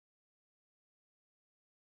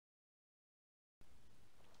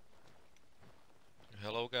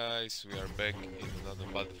guys, we are back in another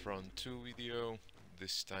Battlefront 2 video.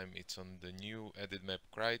 This time it's on the new added map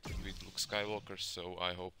Crait with Luke Skywalker, so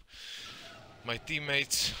I hope my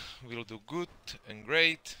teammates will do good and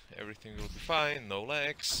great, everything will be fine, no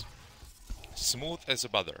lags, smooth as a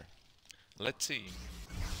butter. Let's see.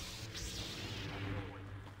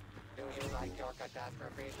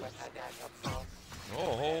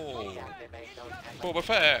 Oh, Boba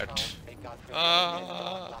Fett!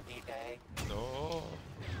 No.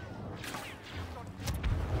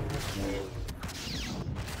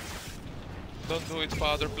 Don't do it,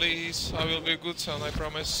 father, please. I will be a good son, I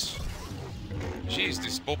promise. Jeez,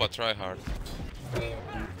 this Boba tryhard.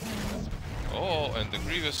 Oh, and the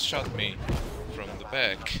Grievous shot me from the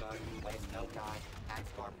back.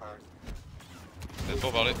 That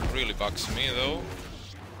Boba really bugs me, though.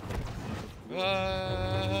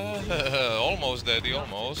 Almost, Daddy,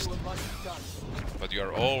 almost. But you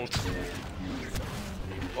are old.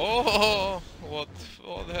 Oh, what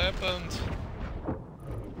happened?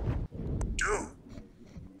 Do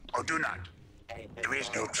or do not. There is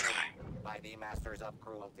no try. By the masters of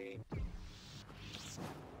cruelty.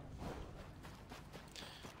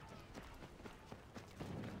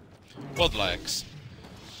 What lags?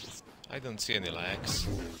 I don't see any lags.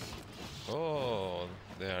 Oh,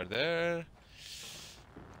 they are there.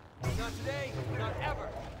 Not today, not ever.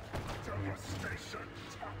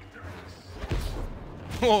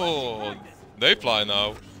 Oh, they fly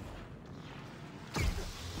now.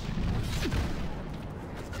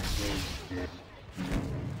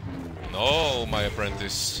 No, my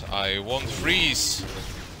apprentice, I won't freeze.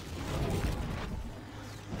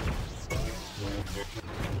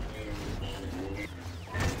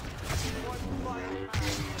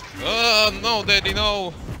 No, Daddy,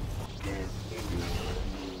 no.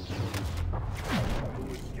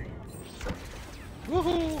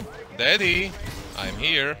 Woohoo! Daddy, I'm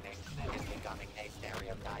here.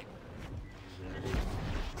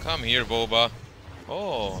 Come here, Boba.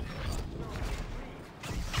 Oh.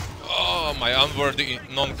 Oh, my unworthy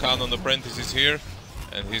non-canon apprentice is here.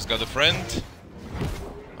 And he's got a friend.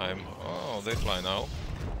 Oh, they fly now.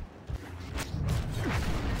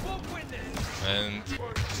 And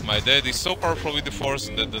my dad is so powerful with the force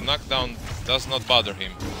that the knockdown does not bother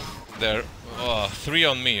him. They're 3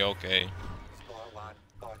 on me, okay.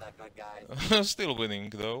 Still winning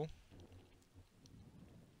though.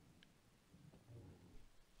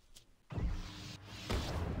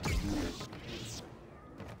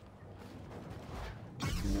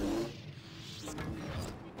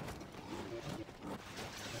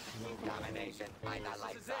 Domination by the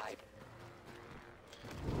light side.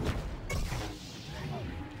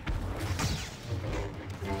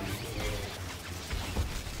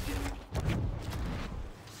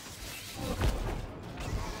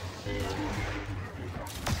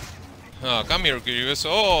 Come here, Grievous.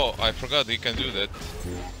 Oh, I forgot he can do that.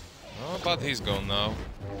 Oh, but he's gone now.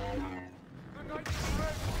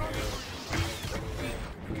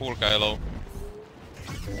 Poor Kylo.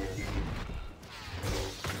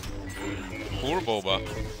 Poor Boba.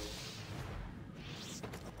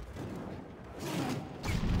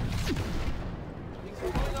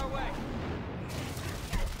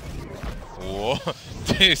 Whoa,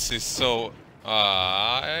 this is so...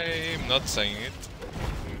 I'm not saying it.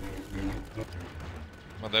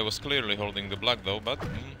 But I was clearly holding the black though, but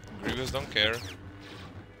Grievous don't care.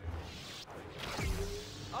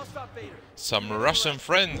 Some Russian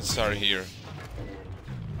friends are here.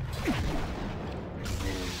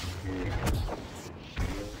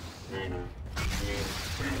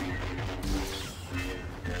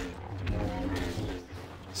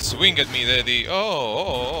 Swing at me, Daddy.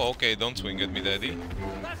 Oh, okay, don't swing at me, Daddy.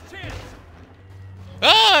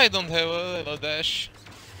 Ah, I don't have a dash.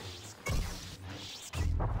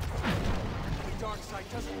 Dark side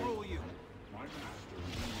doesn't rule you.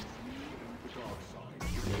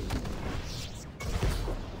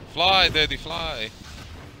 Fly, Daddy, fly.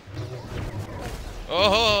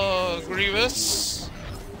 Oh, Grievous.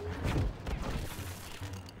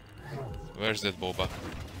 Where's that Boba?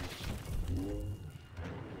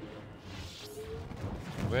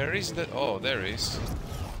 Where is that? Oh, there he is.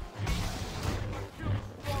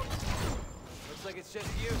 Looks like it's just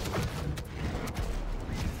you.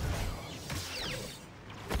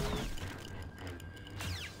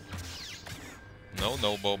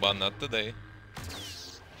 No, Boba, not today.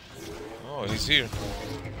 Oh, he's here.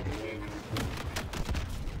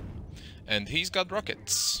 And he's got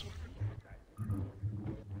rockets.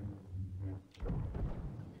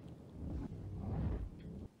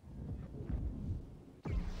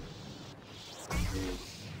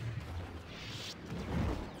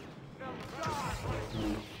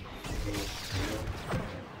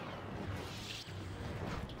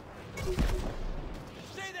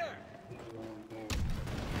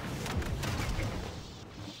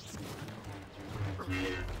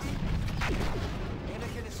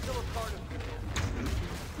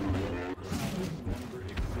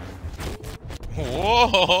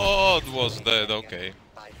 Oh, it was dead. Okay.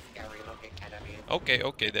 Okay,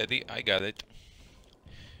 okay, Daddy, I got it.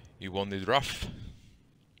 You want it rough?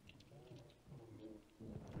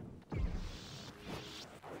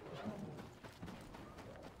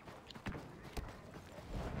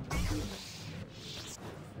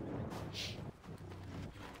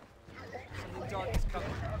 Something dark is coming.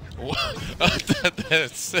 What?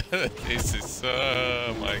 This is...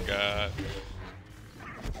 Oh my god.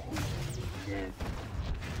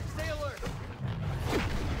 Stay alert.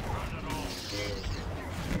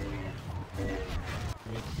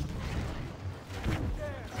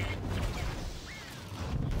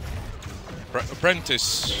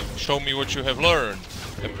 Apprentice, show me what you have learned,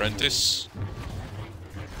 apprentice.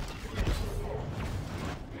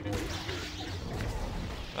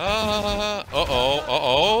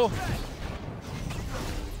 Uh-oh.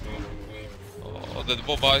 Oh, that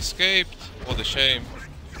Boba escaped. What a shame.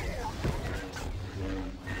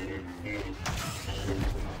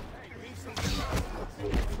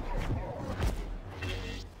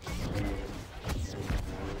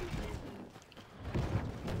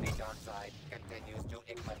 The dark side continues to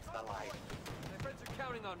eclipse the light. My friends are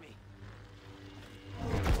counting on me.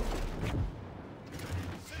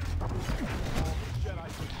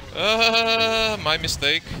 My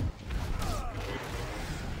mistake.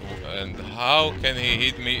 And how can he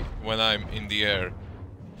hit me when I'm in the air?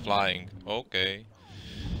 Flying. Okay.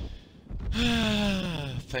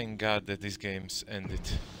 Thank God that these games ended.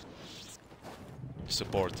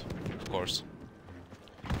 Support, of course.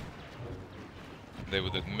 They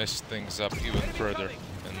would have messed things up even further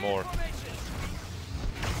and more.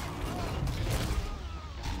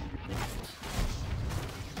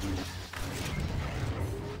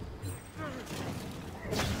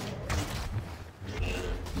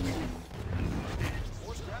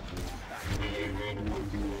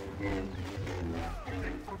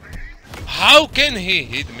 How can he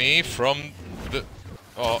hit me from the...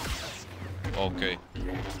 Oh, okay.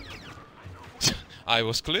 I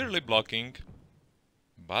was clearly blocking,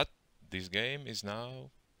 but this game is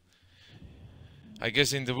now, I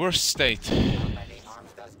guess, in the worst state. How many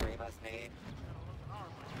arms does Grievous need?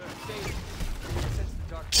 Sense the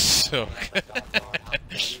dark. So,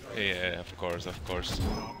 yeah, of course, of course.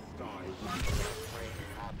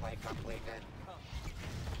 Halfway completed.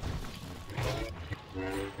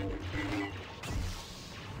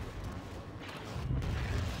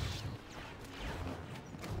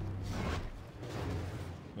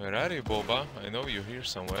 Where are you, Boba? I know you're here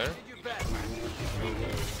somewhere. Did your best.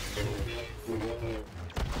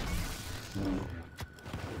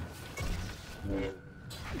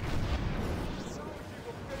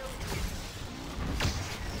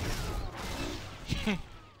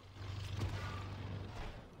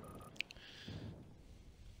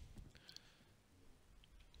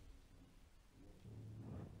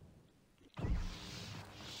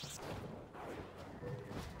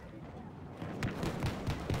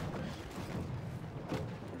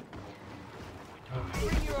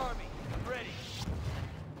 Bring your army. I'm ready.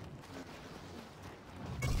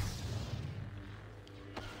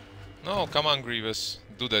 No, come on, Grievous.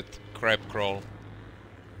 Do that crab crawl.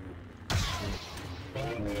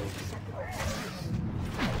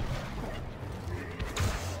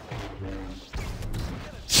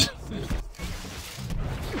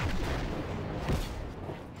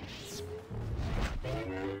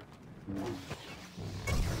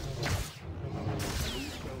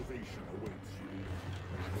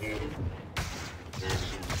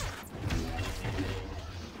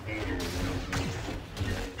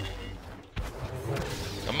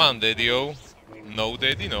 Come on, Daddy-o. No,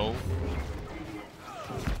 Daddy, no.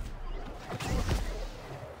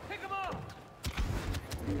 Pick 'em up.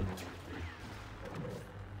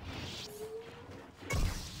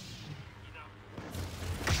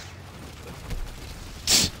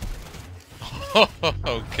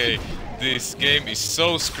 Okay, this game is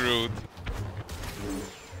so screwed.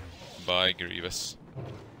 Bye, Grievous.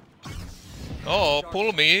 Oh,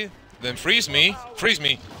 pull me, then freeze me. Freeze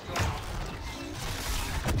me.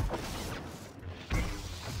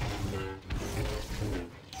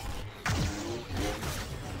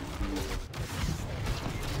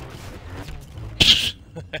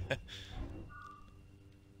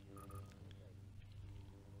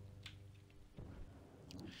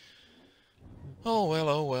 Oh well,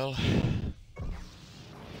 oh well.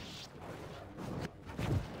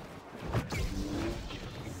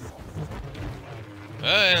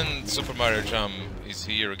 And Super Mario Jump is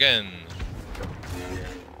here again.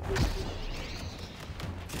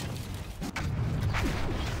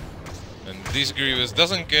 And this Grievous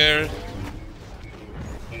doesn't care.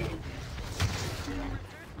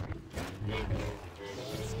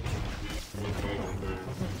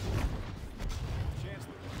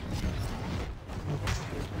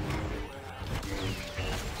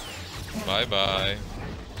 Bye bye.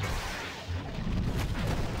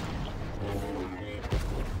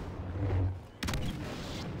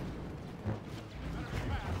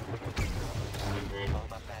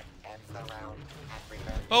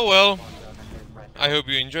 Oh well, I hope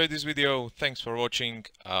you enjoyed this video. Thanks for watching.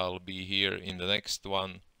 I'll be here in the next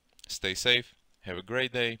one. Stay safe, have a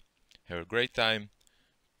great day, have a great time,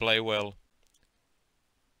 play well,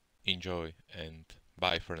 enjoy, and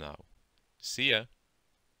bye for now. See ya!